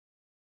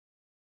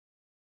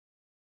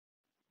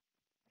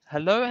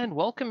Hello and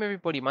welcome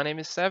everybody. My name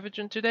is Savage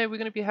and today we're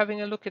going to be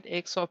having a look at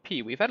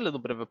XRP. We've had a little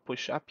bit of a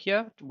push up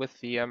here with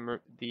the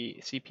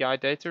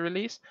CPI data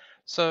release.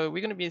 So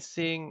we're going to be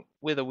seeing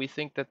whether we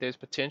think that there's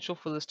potential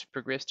for this to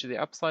progress to the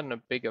upside in a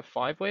bigger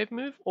five-wave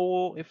move,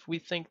 or if we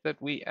think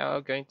that we are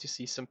going to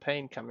see some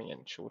pain coming in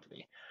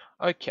shortly.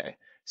 Okay.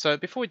 So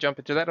before we jump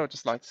into that, I'd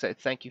just like to say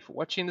thank you for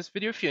watching this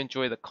video. If you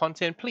enjoy the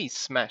content, please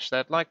smash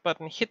that like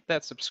button, hit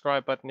that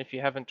subscribe button if you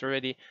haven't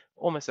already.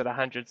 Almost at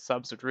 100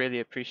 subs, would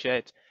really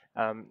appreciate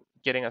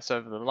getting us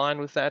over the line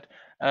with that.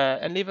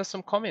 And leave us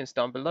some comments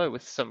down below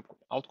with some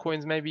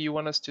altcoins maybe you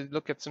want us to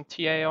look at some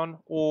TA on,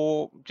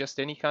 or just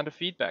any kind of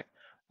feedback.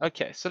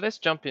 Okay, so let's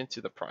jump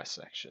into the price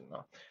action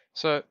now.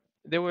 So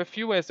there were a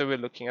few ways that we're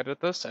looking at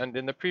this, and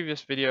in the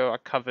previous video I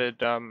covered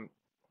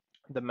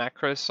the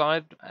macro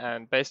side,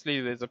 and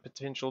basically there's a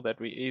potential that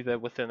we either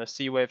within a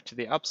C wave to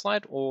the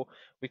upside, or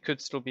we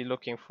could still be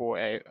looking for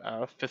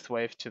a fifth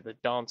wave to the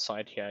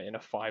downside here in a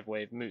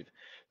 5-wave move.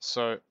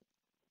 So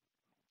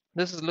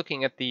this is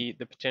looking at the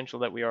potential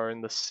that we are in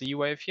the C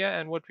wave here,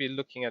 and what we're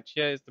looking at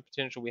here is the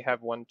potential we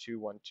have 1 2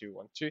 1 2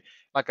 1 2.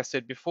 Like I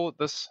said before,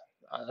 this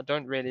I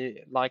don't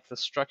really like the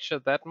structure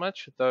that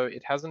much, though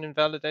it hasn't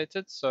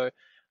invalidated. So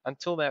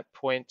until that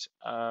point,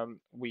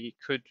 we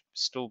could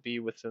still be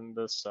within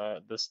this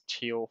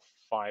teal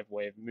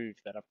 5-wave move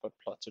that I've got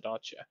plotted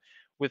out here.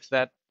 With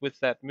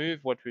that move,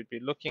 what we'd be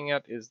looking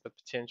at is the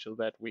potential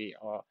that we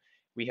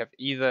have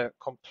either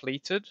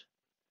completed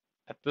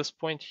at this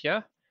point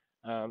here.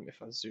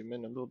 If I zoom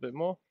in a little bit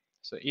more,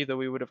 so either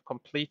we would have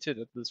completed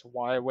at this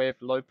Y wave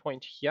low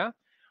point here,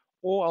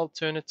 or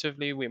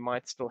alternatively we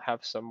might still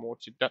have some more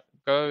to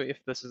go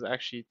if this is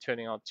actually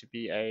turning out to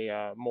be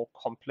a more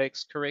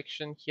complex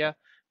correction here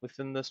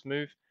within this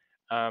move.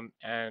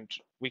 And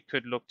we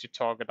could look to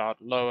target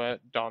out lower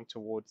down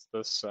towards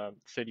this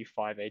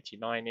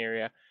 35.89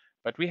 area,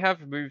 but we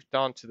have moved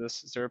down to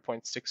this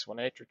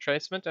 0.618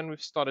 retracement, and we've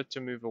started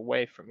to move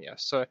away from here.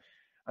 So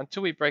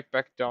until we break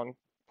back down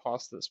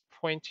past this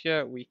point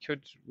here, we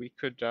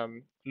could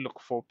look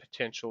for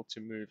potential to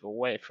move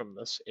away from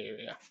this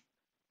area.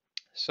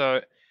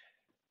 So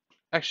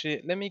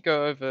actually, let me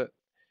go over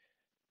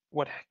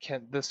what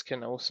this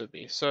can also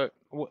be. So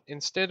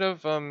instead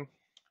of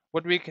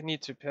what we can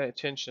need to pay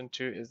attention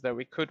to is that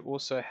we could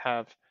also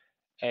have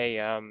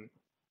a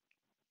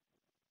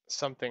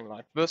something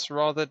like this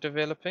rather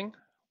developing,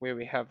 where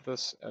we have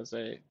this as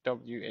a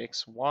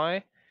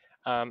WXY.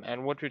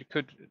 And what we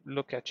could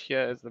look at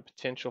here is the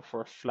potential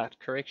for a flat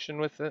correction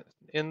with it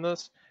in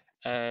this,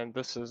 and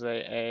this is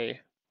a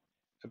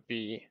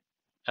B.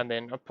 And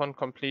then upon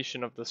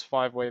completion of this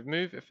 5-wave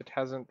move, if it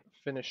hasn't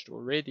finished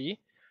already,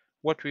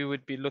 what we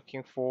would be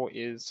looking for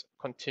is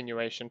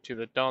continuation to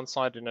the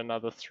downside in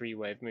another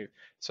 3-wave move.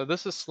 So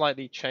this has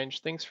slightly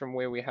changed things from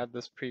where we had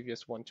this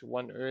previous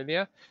 1-to-1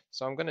 earlier.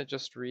 So I'm going to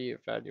just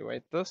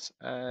reevaluate this,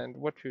 and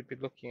what we'd be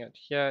looking at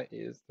here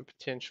is the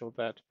potential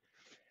that,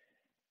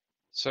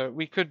 so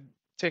we could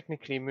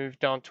technically move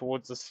down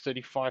towards this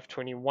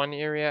 35.21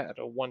 area at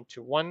a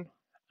 1-to-1.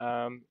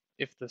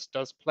 If this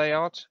does play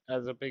out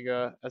as a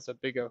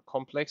bigger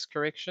complex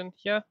correction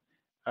here,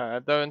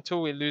 though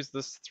until we lose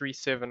this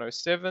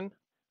 3707,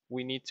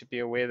 we need to be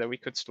aware that we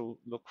could still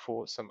look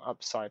for some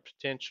upside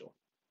potential.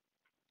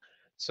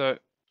 So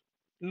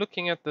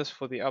looking at this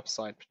for the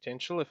upside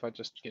potential, if I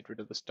just get rid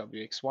of this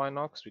WXY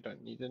now because we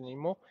don't need it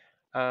anymore,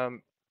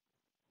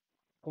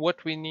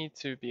 what we need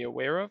to be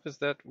aware of is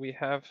that we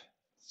have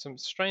a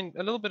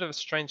little bit of a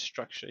strange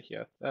structure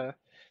here.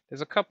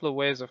 There's a couple of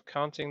ways of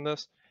counting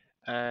this,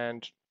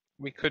 and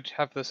we could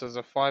have this as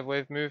a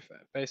 5-wave move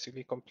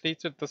basically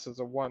completed. This is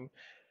a 1,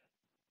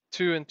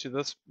 2 into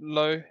this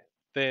low,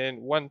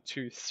 then 1,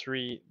 2,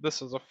 3.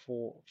 This is a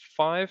 4,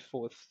 5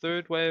 for a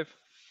 3rd wave,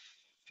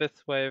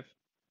 5th wave,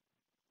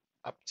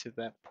 up to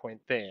that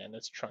point there, and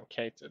it's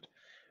truncated.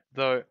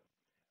 Though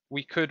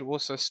we could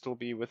also still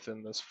be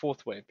within this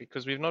 4th wave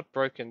because we've not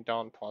broken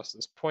down past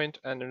this point,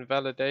 and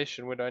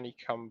invalidation would only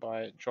come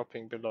by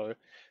dropping below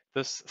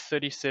this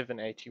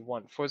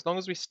 37.81. For as long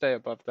as we stay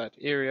above that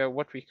area,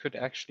 what we could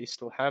actually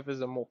still have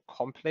is a more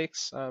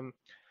complex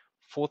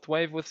 4th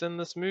wave within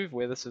this move,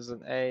 where this is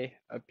an A,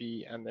 a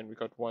B, and then we've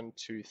got 1,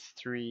 2,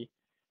 3.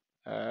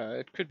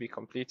 It could be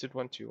completed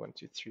 1, 2, 1,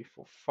 2, 3,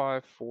 4,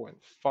 5, 4, and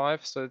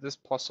 5. So it is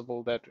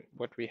possible that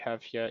what we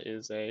have here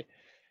is an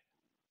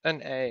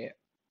A,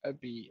 a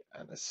B,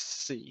 and a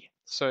C.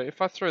 So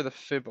if I throw the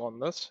fib on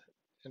this,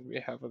 and we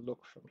have a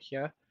look from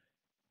here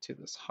to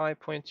this high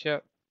point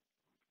here,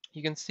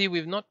 you can see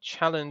we've not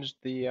challenged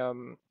the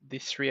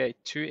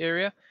 382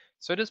 area.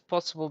 So it is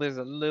possible there's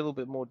a little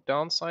bit more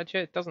downside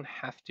here. It doesn't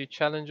have to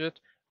challenge it,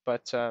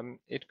 but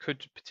it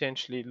could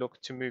potentially look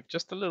to move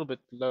just a little bit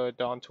lower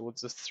down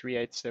towards this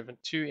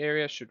 3872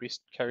 area should we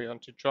carry on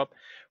to drop.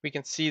 We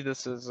can see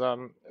this is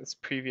its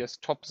previous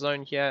top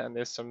zone here, and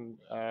there's some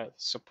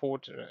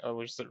support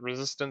or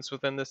resistance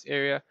within this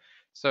area.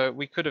 So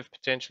we could have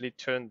potentially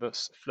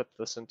flipped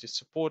this into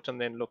support and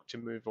then look to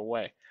move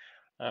away.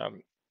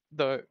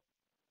 Though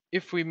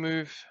if we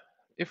move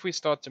if we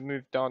start to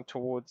move down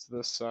towards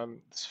this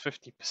this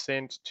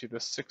 50% to the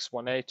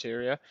 618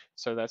 area,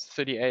 so that's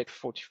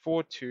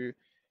 38.44 to,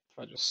 if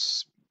I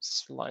just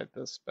slide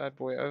this bad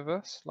boy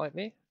over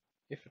slightly,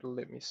 if it'll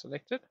let me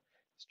select it.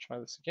 Let's try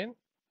this again.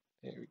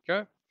 There we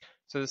go.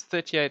 So this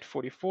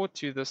 38.44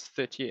 to this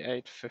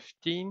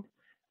 38.15.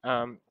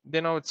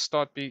 Then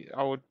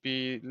I would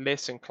be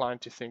less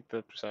inclined to think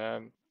that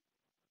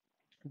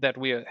that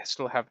we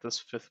still have this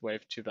fifth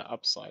wave to the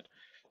upside.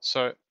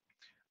 So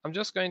I'm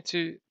just going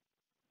to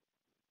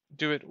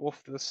do it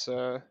off this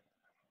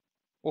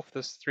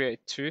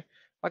 382.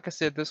 Like I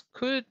said, this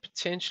could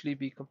potentially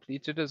be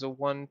completed as a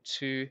 1,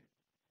 2,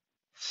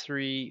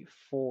 3,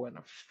 4, and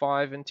a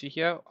 5 into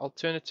here.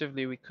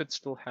 Alternatively, we could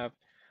still have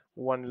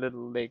one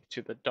little leg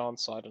to the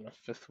downside and a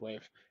fifth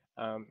wave,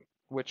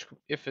 which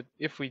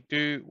if we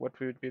do, what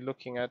we would be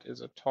looking at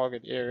is a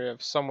target area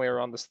of somewhere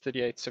around this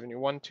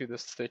 38.71 to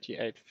this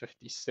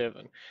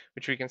 38.57,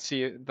 which we can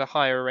see the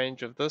higher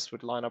range of this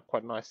would line up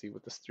quite nicely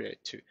with this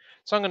 382.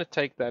 So I'm going to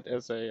take that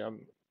as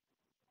an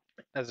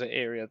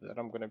area that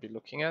I'm going to be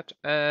looking at,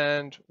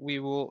 and we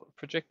will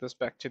project this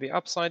back to the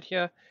upside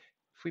here.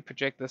 If we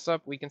project this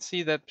up, we can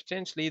see that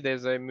potentially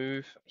there's a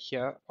move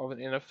here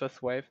in a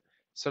fifth wave.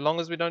 So long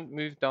as we don't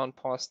move down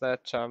past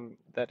that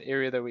that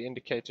area that we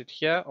indicated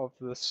here of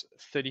this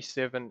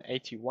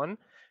 37.81,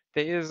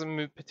 there is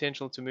a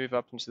potential to move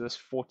up into this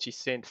 40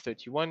 cent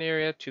 31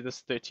 area to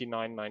this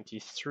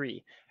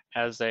 39.93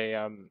 as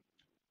a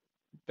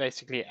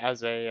basically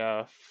as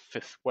a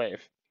fifth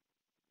wave.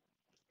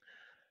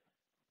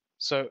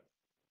 So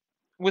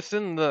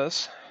within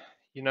this,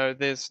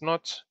 there's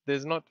not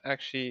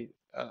actually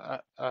a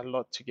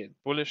lot to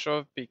get bullish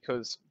of,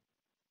 because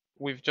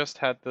we've just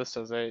had this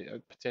as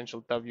a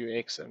potential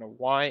WX and a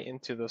Y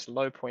into this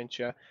low point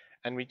here,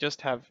 and we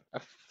just have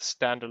a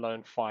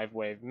standalone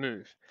 5-wave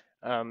move.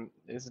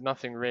 There's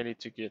nothing really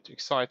to get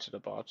excited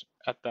about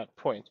at that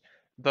point,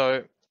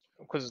 though,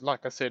 because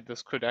like I said,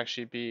 this could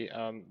actually be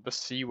the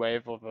C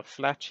wave of a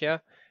flat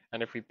here,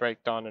 and if we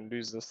break down and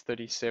lose this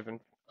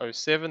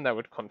 37.07, that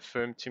would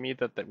confirm to me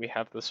that we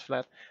have this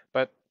flat.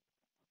 But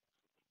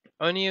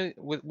only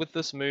with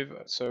this move,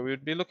 so we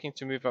would be looking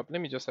to move up.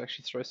 Let me just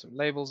actually throw some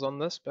labels on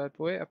this bad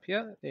boy up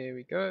here. There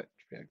we go.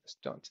 Drag this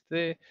down to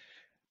there.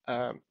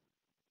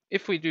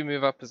 If we do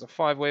move up as a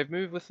 5-wave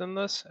move within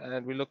this,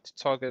 and we look to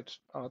target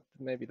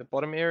maybe the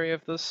bottom area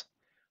of this,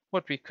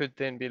 what we could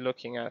then be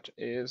looking at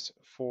is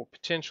for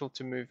potential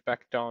to move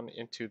back down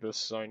into this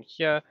zone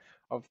here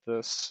of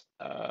this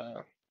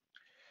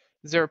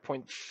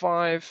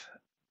 0.5.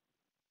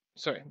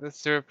 Sorry, the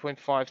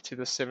 0.5 to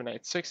the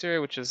 786 area,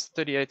 which is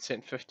 38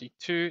 cent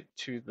 52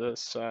 to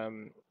this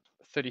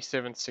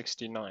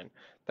 37.69.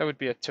 That would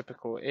be a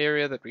typical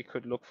area that we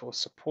could look for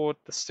support.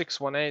 The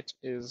 618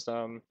 is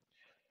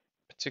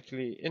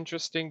particularly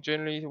interesting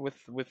generally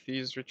with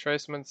these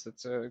retracements.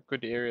 It's a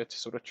good area to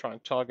sort of try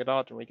and target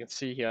out, and we can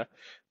see here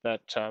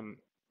that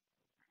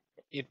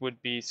it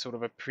would be sort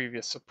of a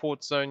previous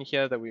support zone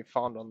here that we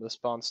found on this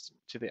bounce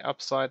to the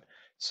upside.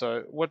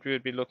 So what we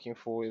would be looking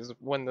for is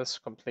when this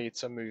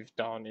completes a move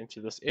down into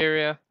this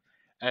area,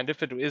 and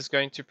if it is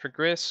going to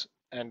progress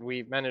and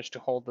we manage to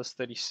hold this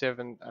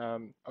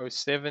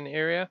 37.07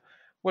 area,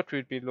 what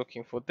we'd be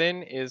looking for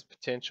then is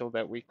potential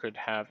that we could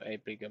have a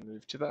bigger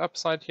move to the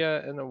upside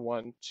here in a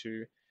 1,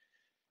 2,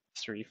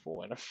 3,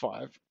 4, and a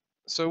 5.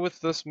 So with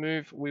this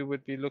move, we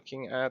would be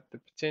looking at the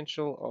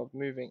potential of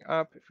moving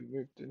up. If we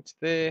moved into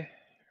there,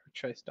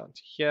 retrace down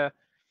to here.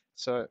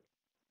 So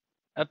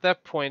at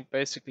that point,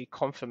 basically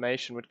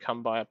confirmation would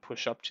come by a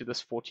push up to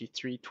this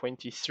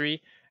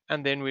 43.23,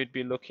 and then we'd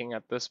be looking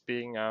at this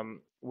being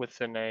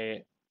within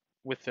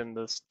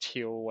this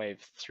teal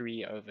wave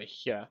 3 over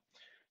here.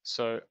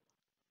 So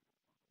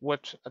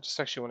what I just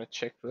actually want to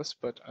check this,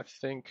 but I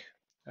think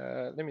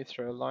let me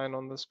throw a line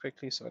on this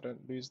quickly so I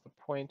don't lose the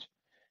point.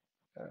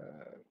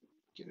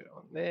 Get it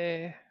on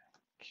there.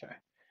 Okay.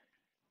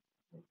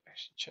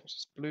 Actually change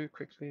this blue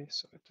quickly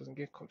so it doesn't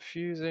get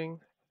confusing.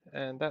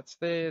 And that's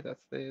there,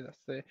 that's there,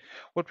 that's there.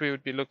 What we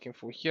would be looking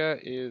for here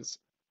is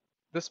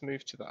this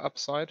move to the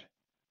upside.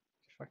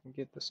 If I can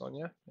get this on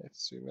here,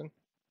 let's zoom in.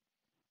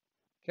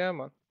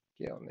 Come on,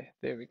 get on there.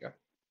 There we go.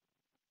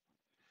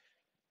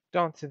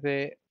 Down to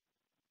there,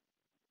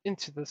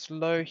 into this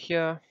low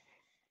here.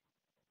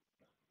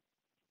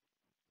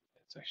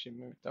 It's actually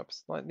moved up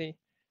slightly.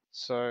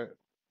 So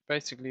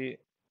basically,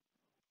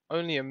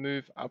 only a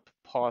move up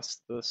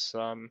past this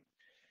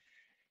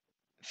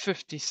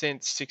 50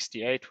 cent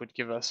 68 would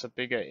give us a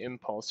bigger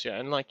impulse here.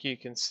 And like you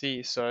can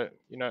see, so,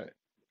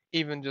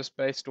 even just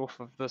based off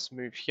of this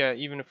move here,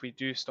 even if we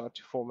do start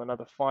to form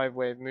another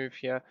 5-wave move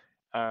here,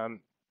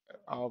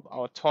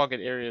 our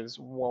target area is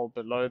well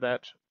below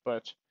that.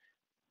 But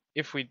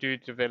if we do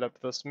develop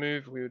this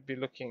move, we would be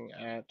looking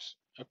at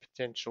a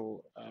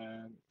potential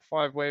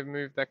 5-wave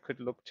move that could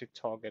look to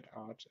target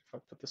out. If I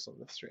put this on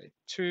the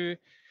 382,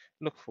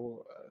 look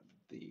for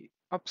the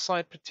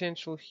upside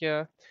potential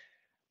here.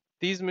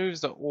 These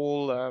moves are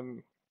all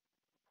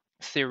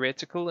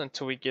theoretical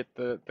until we get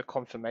the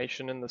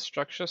confirmation in the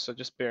structure, so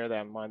just bear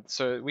that in mind.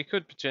 So we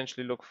could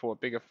potentially look for a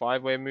bigger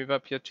 5-way move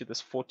up here to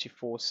this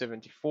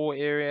 44.74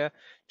 area,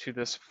 to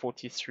this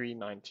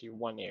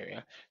 43.91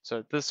 area.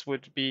 So this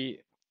would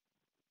be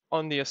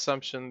on the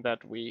assumption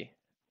that we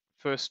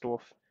first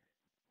off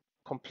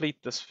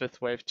complete this 5th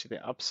wave to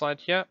the upside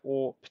here,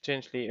 or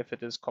potentially if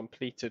it is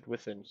completed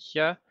within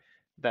here,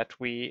 that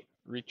we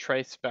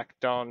retrace back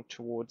down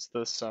towards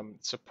this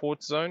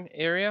support zone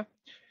area,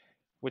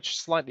 which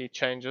slightly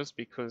changes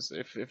because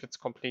if it's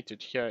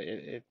completed here,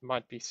 it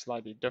might be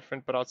slightly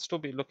different, but I'd still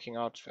be looking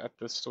out at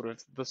this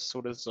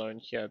sort of zone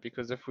here,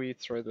 because if we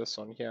throw this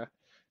on here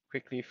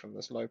quickly from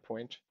this low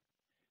point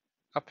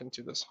up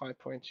into this high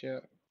point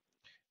here,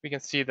 we can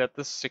see that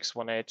this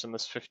 618 and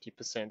this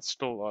 50%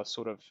 still are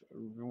sort of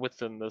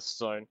within this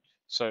zone.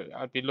 So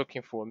I'd be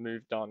looking for a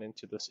move down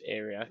into this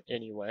area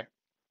anyway.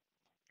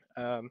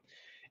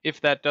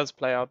 If that does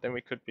play out, then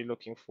we could be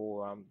looking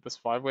for this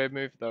 5-way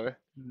move, though.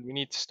 We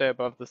need to stay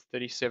above this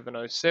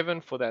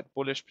 37.07 for that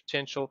bullish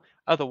potential.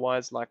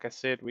 Otherwise, like I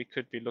said, we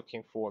could be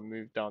looking for a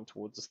move down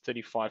towards this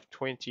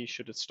 35.20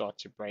 should it start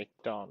to break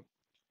down.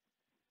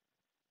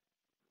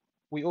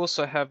 We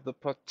also have the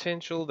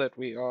potential that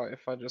we are,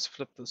 if I just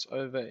flip this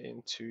over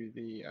into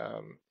the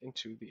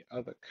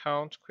other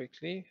count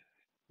quickly,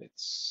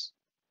 let's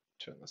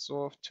turn this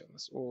off,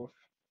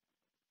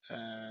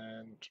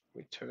 and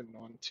we turn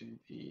on to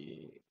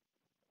the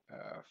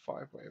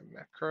 5-way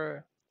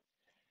macro.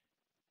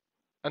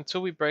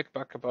 Until we break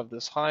back above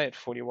this high at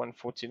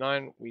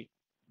 41.49, we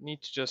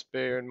need to just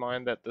bear in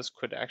mind that this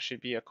could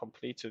actually be a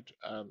completed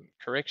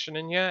correction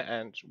in here,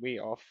 and we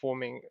are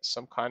forming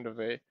some kind of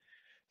a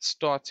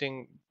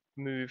starting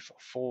move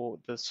for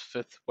this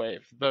 5th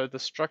wave. Though the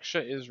structure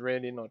is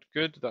really not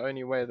good, the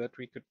only way that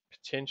we could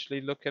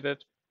potentially look at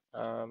it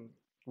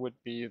would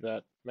be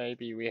that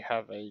maybe we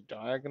have a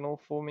diagonal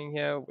forming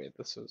here where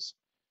this is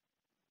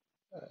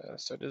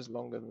so it is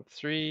longer than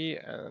 3,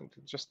 and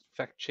just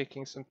fact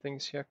checking some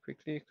things here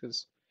quickly,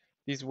 because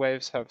these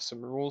waves have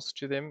some rules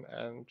to them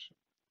and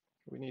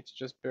we need to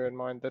just bear in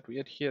mind that we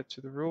adhere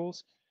to the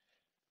rules.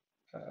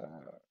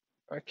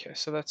 Okay,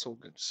 so that's all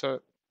good.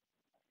 So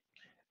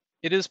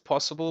it is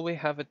possible we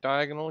have a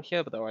diagonal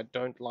here, but though I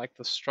don't like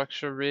the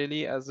structure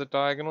really as a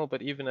diagonal,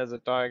 but even as a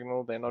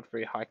diagonal, they're not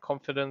very high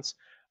confidence.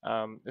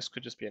 This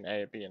could just be an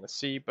A, a B, and a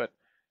C, but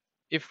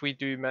if we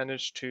do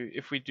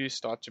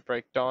start to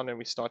break down and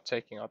we start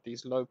taking out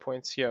these low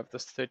points here of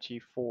this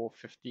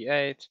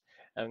 34.58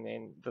 and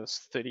then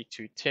this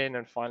 32.10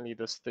 and finally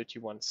this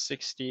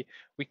 31.60,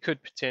 we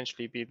could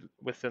potentially be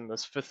within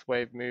this 5th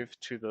wave move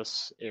to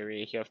this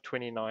area here of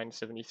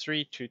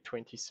 29.73 to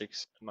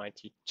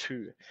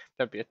 26.92.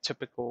 That'd be a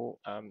typical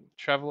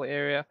travel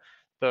area,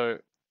 though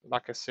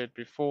like I said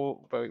before,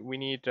 but we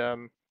need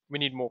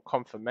more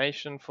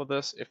confirmation for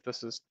this if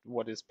this is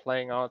what is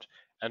playing out,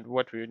 and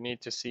what we would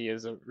need to see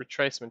is a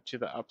retracement to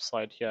the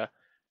upside here,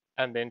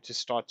 and then to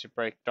start to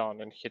break down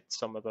and hit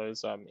some of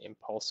those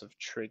impulsive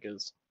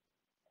triggers.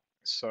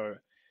 So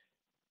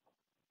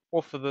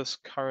off of this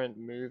current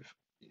move,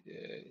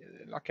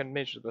 I can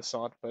measure this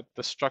out, but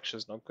the structure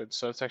is not good,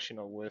 so it's actually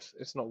not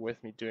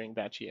worth me doing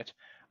that yet.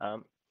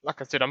 Like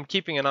I said, I'm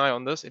keeping an eye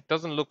on this. It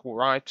doesn't look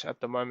right at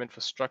the moment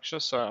for structure,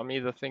 so I'm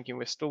either thinking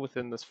we're still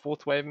within this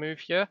 4th wave move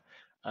here,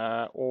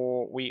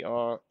 or we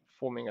are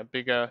forming a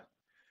bigger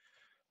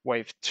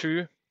wave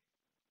 2,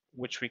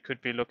 which we could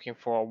be looking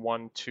for a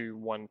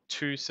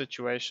 1-2-1-2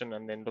 situation,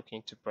 and then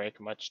looking to break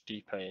much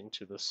deeper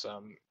into this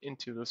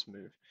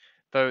move.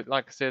 Though,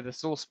 like I said,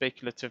 it's all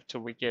speculative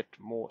till we get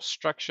more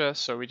structure,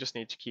 so we just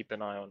need to keep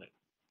an eye on it.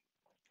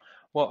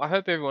 Well, I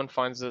hope everyone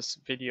finds this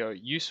video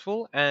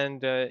useful,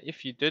 and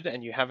if you did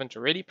and you haven't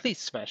already, please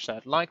smash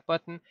that like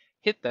button,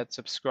 hit that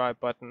subscribe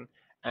button,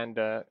 and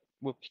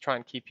we'll try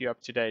and keep you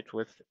up to date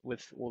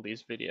with all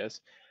these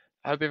videos.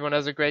 I hope everyone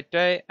has a great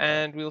day,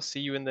 and we'll see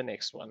you in the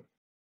next one.